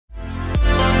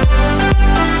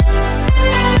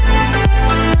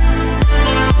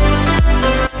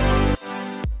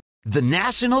The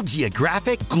National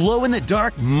Geographic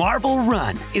Glow-in-the-Dark Marble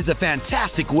Run is a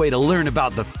fantastic way to learn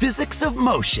about the physics of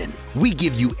motion. We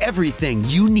give you everything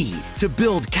you need to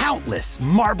build countless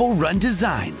marble run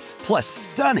designs, plus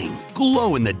stunning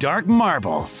glow-in-the-dark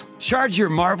marbles. Charge your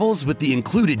marbles with the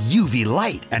included UV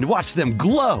light and watch them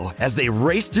glow as they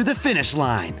race through the finish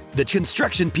line. The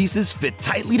construction pieces fit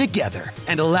tightly together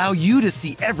and allow you to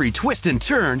see every twist and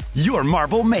turn your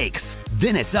marble makes.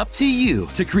 Then it's up to you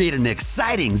to create an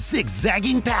exciting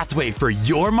zigzagging pathway for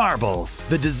your marbles.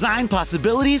 The design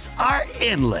possibilities are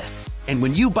endless. And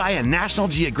when you buy a National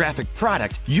Geographic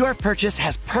product, your purchase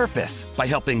has purpose by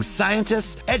helping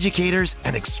scientists, educators,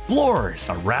 and explorers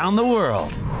around the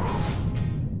world.